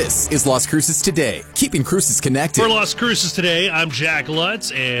This is Las Cruces Today, keeping Cruces connected. For Las Cruces Today, I'm Jack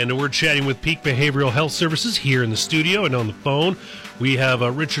Lutz, and we're chatting with Peak Behavioral Health Services here in the studio and on the phone. We have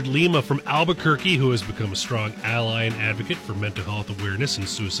Richard Lima from Albuquerque, who has become a strong ally and advocate for mental health awareness and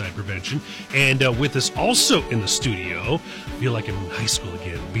suicide prevention. And with us also in the studio, I feel like I'm in high school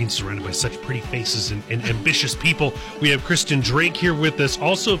again, being surrounded by such pretty faces and ambitious people. We have Kristen Drake here with us,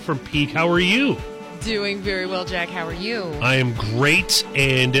 also from Peak. How are you? Doing very well, Jack. How are you? I am great,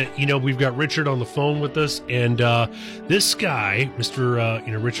 and we've got Richard on the phone with us, and this guy, Mr.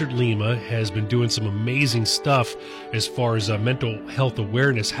 Richard Lima, has been doing some amazing stuff as far as mental health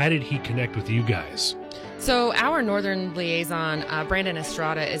awareness. How did he connect with you guys? So our Northern liaison, Brandon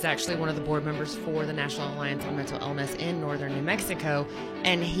Estrada, is actually one of the board members for the National Alliance on Mental Illness in Northern New Mexico,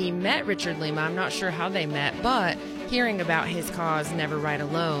 and he met Richard Lima. I'm not sure how they met, but hearing about his cause, Never Ride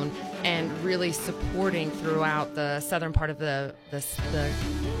Alone, and really supporting throughout the southern part of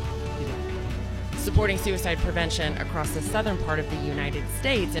supporting suicide prevention across the southern part of the United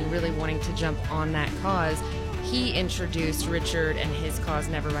States and really wanting to jump on that cause, he introduced Richard and his cause,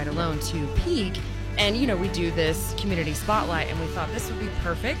 Never Ride Alone, to Peak. And, we do this community spotlight, and we thought this would be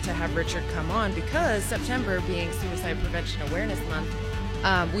perfect to have Richard come on because September being Suicide Prevention Awareness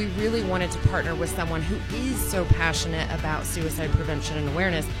Month, we really wanted to partner with someone who is so passionate about suicide prevention and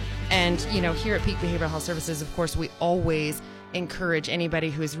awareness. And, here at Peak Behavioral Health Services, of course, we always encourage anybody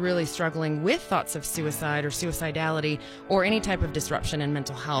who is really struggling with thoughts of suicide or suicidality or any type of disruption in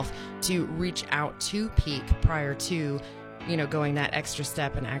mental health to reach out to Peak prior to, going that extra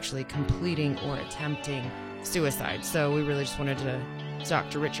step and actually completing or attempting suicide. So we really just wanted to talk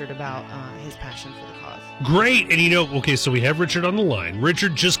to Richard about his passion for the cause. Great. And so we have Richard on the line.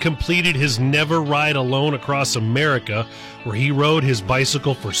 Richard just completed his Never Ride Alone Across America, where he rode his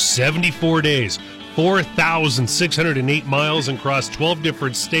bicycle for 74 days, 4,608 miles, and crossed 12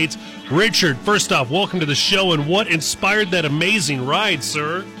 different states. Richard, first off, welcome to the show, and what inspired that amazing ride,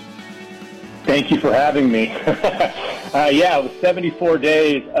 sir? Thank you for having me. It was 74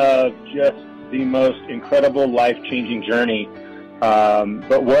 days of just the most incredible, life-changing journey.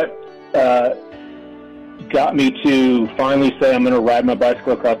 But what got me to finally say I'm going to ride my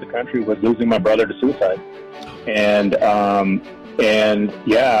bicycle across the country was losing my brother to suicide.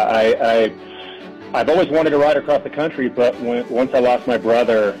 I've always wanted to ride across the country, but once I lost my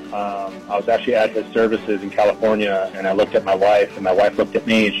brother, I was actually at his services in California, and I looked at my wife, and my wife looked at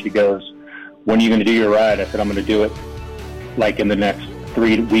me, and she goes, "When are you going to do your ride?" I said, "I'm going to do it like in the next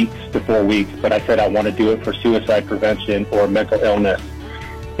 3 weeks to 4 weeks." But I said I want to do it for suicide prevention or mental illness.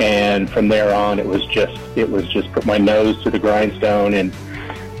 And from there on, it was just put my nose to the grindstone and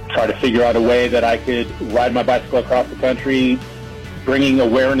try to figure out a way that I could ride my bicycle across the country, bringing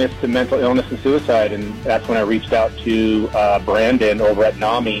awareness to mental illness and suicide. And that's when I reached out to Brandon over at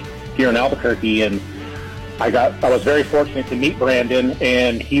NAMI here in Albuquerque, and I was very fortunate to meet Brandon,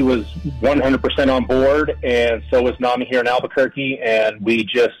 and he was 100% on board, and so was NAMI here in Albuquerque, and we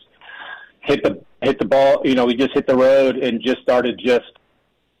just hit the ball, we just hit the road and just started just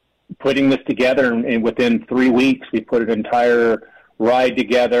putting this together, and within 3 weeks we put an entire ride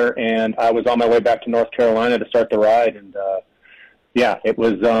together, and I was on my way back to North Carolina to start the ride, and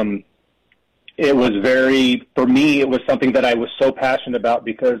for me, it was something that I was so passionate about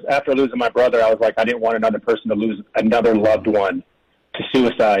because after losing my brother, I was like, I didn't want another person to lose another loved one to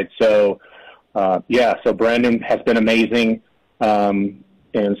suicide. So, so Brandon has been amazing. And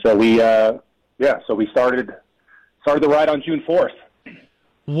so we started the ride on June 4th.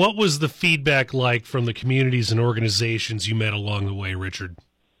 What was the feedback like from the communities and organizations you met along the way, Richard?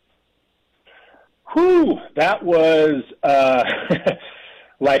 That was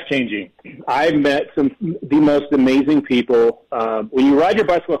life-changing. I met the most amazing people. When you ride your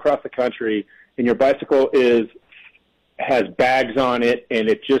bicycle across the country and your bicycle has bags on it and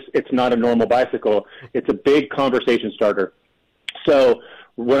it's not a normal bicycle, it's a big conversation starter. So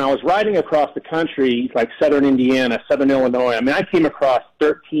when I was riding across the country, like southern Indiana, southern Illinois, I came across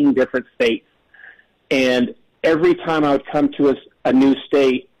 13 different states. And every time I would come to a new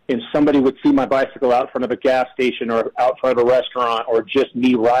state, and somebody would see my bicycle out front of a gas station or out front of a restaurant or just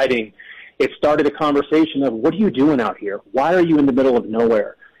me riding, it started a conversation of, what are you doing out here? Why are you in the middle of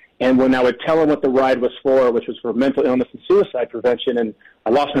nowhere? And when I would tell them what the ride was for, which was for mental illness and suicide prevention, and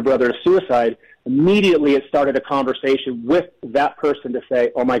I lost my brother to suicide, immediately it started a conversation with that person to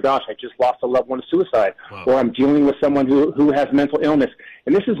say, oh my gosh, I just lost a loved one to suicide. Wow. Or I'm dealing with someone who has mental illness.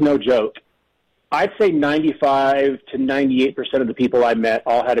 And this is no joke. I'd say 95 to 98% of the people I met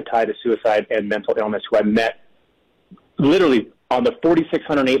all had a tie to suicide and mental illness, who I met literally on the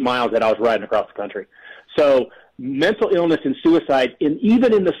 4,608 miles that I was riding across the country. So mental illness and suicide,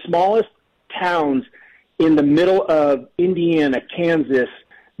 even in the smallest towns in the middle of Indiana, Kansas,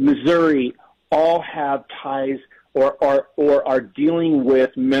 Missouri, all have ties or are dealing with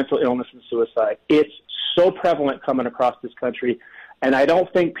mental illness and suicide. It's so prevalent coming across this country, and I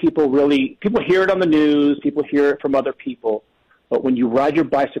don't think people hear it on the news, people hear it from other people, but when you ride your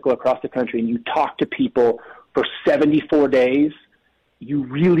bicycle across the country and you talk to people for 74 days, you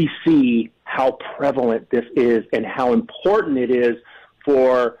really see how prevalent this is and how important it is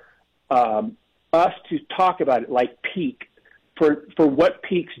for us to talk about it, like Peak, for what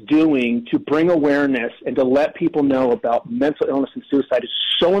Peak's doing to bring awareness and to let people know about mental illness and suicide is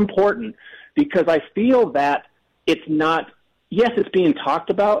so important, because I feel that it's not, yes, it's being talked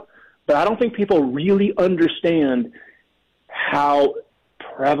about, but I don't think people really understand how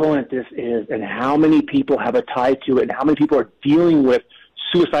prevalent this is and how many people have a tie to it and how many people are dealing with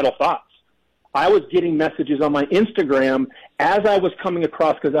suicidal thoughts. I was getting messages on my Instagram as I was coming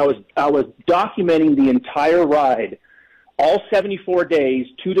across, because I was documenting the entire ride, all 74 days,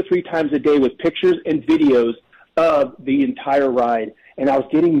 2 to 3 times a day, with pictures and videos of the entire ride. And I was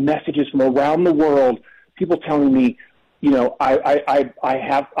getting messages from around the world, people telling me, you know, I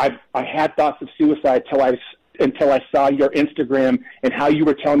had thoughts of suicide until I saw your Instagram and how you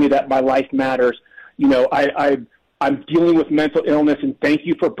were telling me that my life matters. You know, I'm dealing with mental illness, and thank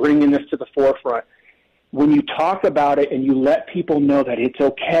you for bringing this to the forefront. When you talk about it and you let people know that it's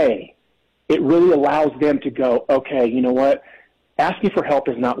okay, it really allows them to go, okay, you know what? Asking for help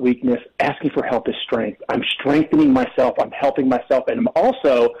is not weakness. Asking for help is strength. I'm strengthening myself. I'm helping myself. And I'm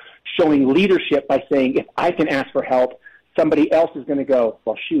also showing leadership by saying, if I can ask for help, somebody else is going to go,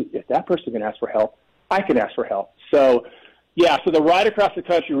 well, shoot, if that person can ask for help, I can ask for help. So, yeah, so the ride across the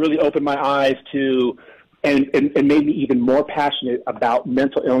country really opened my eyes to and made me even more passionate about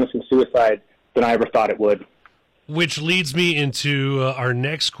mental illness and suicide than I ever thought it would. Which leads me into our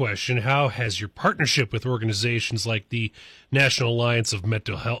next question. How has your partnership with organizations like the National Alliance of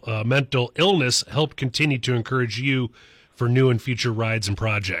Mental Illness helped continue to encourage you for new and future rides and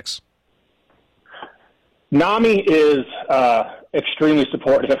projects? NAMI is extremely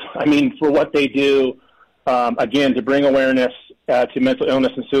supportive. I mean, for what they do, again, to bring awareness to mental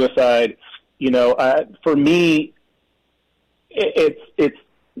illness and suicide, you know, for me, it's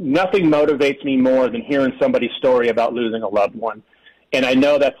nothing motivates me more than hearing somebody's story about losing a loved one. And I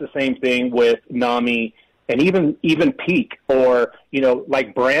know that's the same thing with NAMI and even Peak, or, you know,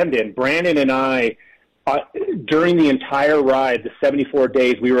 like Brandon. Brandon and I, during the entire ride, the 74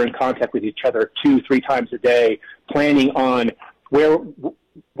 days, we were in contact with each other 2-3 times a day, planning on where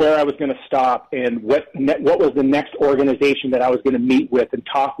I was going to stop and what was the next organization that I was going to meet with and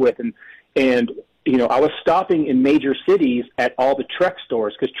talk with. And you know, I was stopping in major cities at all the Trek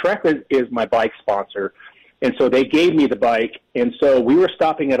stores, because Trek is my bike sponsor. And so they gave me the bike. And so we were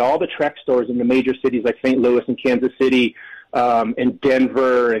stopping at all the Trek stores in the major cities like St. Louis and Kansas City, and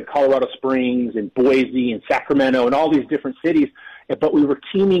Denver and Colorado Springs and Boise and Sacramento and all these different cities. But we were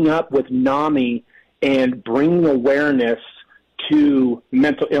teaming up with NAMI and bringing awareness to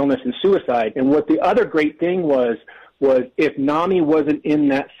mental illness and suicide. And what the other great thing was if NAMI wasn't in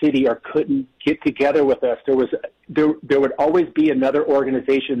that city or couldn't get together with us, there would always be another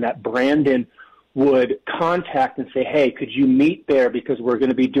organization that Brandon would contact and say, hey, could you meet there, because we're going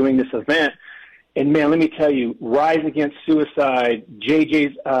to be doing this event. And, man, let me tell you, Rise Against Suicide,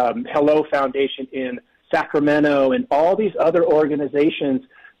 JJ's Hello Foundation in Sacramento, and all these other organizations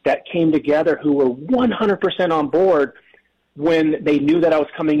that came together who were 100% on board when they knew that I was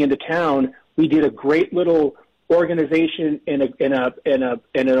coming into town. We did a great little organization and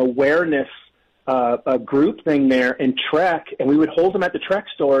an awareness a group thing there in Trek, and we would hold them at the Trek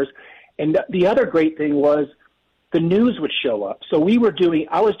stores. And the other great thing was the news would show up. So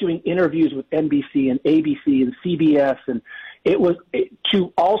I was doing interviews with NBC and ABC and CBS, and it was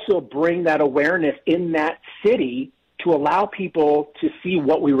to also bring that awareness in that city to allow people to see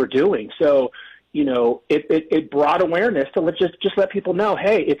what we were doing. So, you know, it brought awareness to just let people know,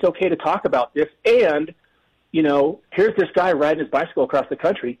 hey, it's okay to talk about this. And, you know, here's this guy riding his bicycle across the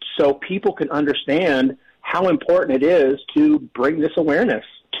country, so people can understand how important it is to bring this awareness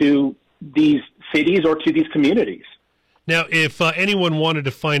to these cities or to these communities. Now, if anyone wanted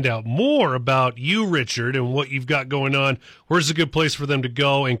to find out more about you, Richard, and what you've got going on, where's a good place for them to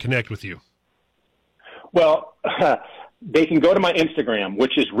go and connect with you? Well, they can go to my Instagram,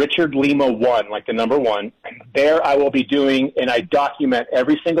 which is Richard Lima 1, like the number 1. There I will be doing, and I document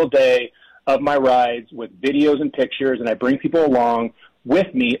every single day of my rides with videos and pictures, and I bring people along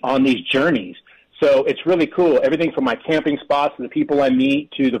with me on these journeys. So it's really cool. Everything from my camping spots to the people I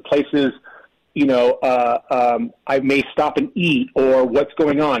meet to the places I may stop and eat, or what's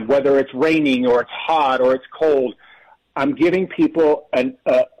going on, whether it's raining or it's hot or it's cold. I'm giving people an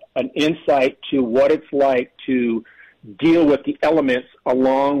insight to what it's like to deal with the elements,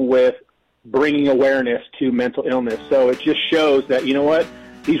 along with bringing awareness to mental illness. So it just shows that, you know what,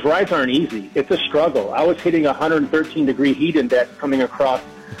 these rides aren't easy. It's a struggle. I was hitting 113-degree heat index coming across,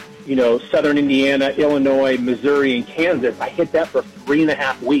 southern Indiana, Illinois, Missouri, and Kansas. I hit that for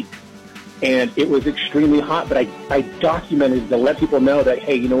 3.5 weeks. And it was extremely hot, but I documented to let people know that,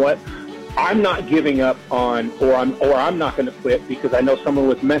 hey, you know what? I'm not giving up on, or I'm not going to quit, because I know someone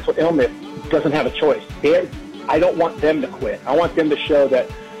with mental illness doesn't have a choice. I don't want them to quit. I want them to show that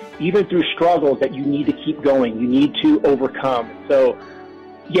even through struggles, that you need to keep going. You need to overcome. So,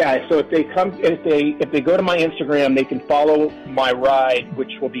 yeah. So if they go to my Instagram, they can follow my ride,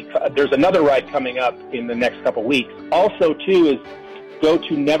 which will be, there's another ride coming up in the next couple weeks. Also, too, is go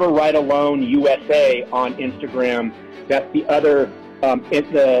to Never Ride Alone USA on Instagram. That's the other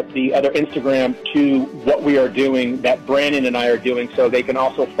the other Instagram to what we are doing, that Brandon and I are doing, so they can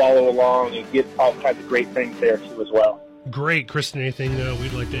also follow along and get all kinds of great things there too as well. Great. Kristen, anything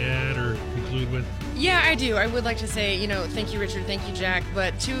we'd like to add or conclude with? Yeah, I do. I would like to say, thank you, Richard, thank you, Jack,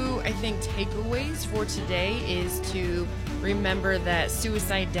 but two, I think, takeaways for today is to remember that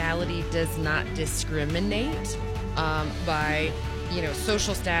suicidality does not discriminate by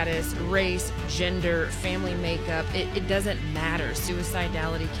social status, race, gender, family makeup. It doesn't matter.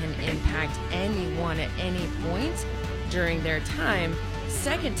 Suicidality can impact anyone at any point during their time.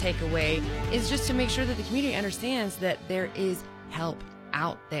 Second takeaway is just to make sure that the community understands that there is help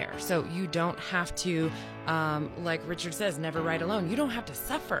out there. So you don't have to, like Richard says, never ride alone. You don't have to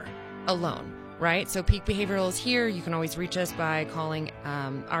suffer alone. Right? So Peak Behavioral is here. You can always reach us by calling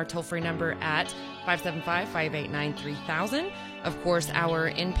our toll-free number at 575-589-3000. Of course, our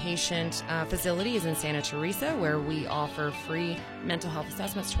inpatient facility is in Santa Teresa, where we offer free mental health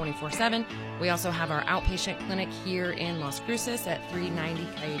assessments 24/7. We also have our outpatient clinic here in Las Cruces at 390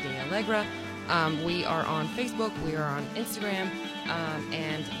 Calle de Alegra. We are on Facebook, we are on Instagram,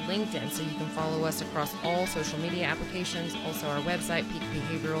 and LinkedIn. So you can follow us across all social media applications. Also our website,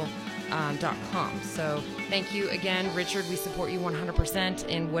 peakbehavioral.com. So thank you again, Richard. We support you 100%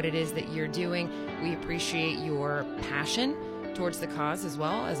 in what it is that you're doing. We appreciate your passion towards the cause as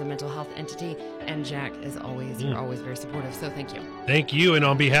well as a mental health entity. And Jack, as always, you're always very supportive. So thank you. Thank you. And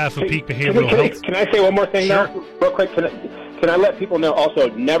on behalf of Peak Behavioral Health. Can I say one more thing now? Real quick. Can I let people know also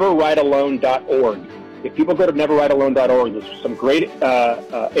neverridealone.org? If people go to neverridealone.org, there's some great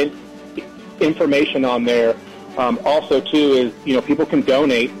information on there. Also, too, is people can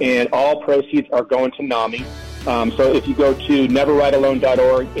donate, and all proceeds are going to NAMI. So if you go to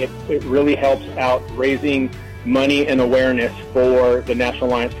neverridealone.org, it really helps out raising money and awareness for the National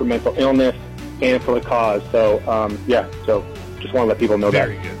Alliance for Mental Illness and for the cause. So, so just want to let people know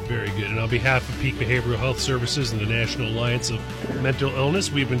Very good, very good. And on behalf of Peak Behavioral Health Services and the National Alliance of Mental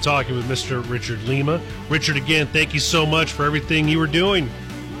Illness, we've been talking with Mr. Richard Lima. Richard, again, thank you so much for everything you were doing.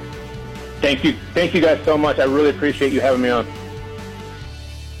 Thank you. Thank you guys so much. I really appreciate you having me on.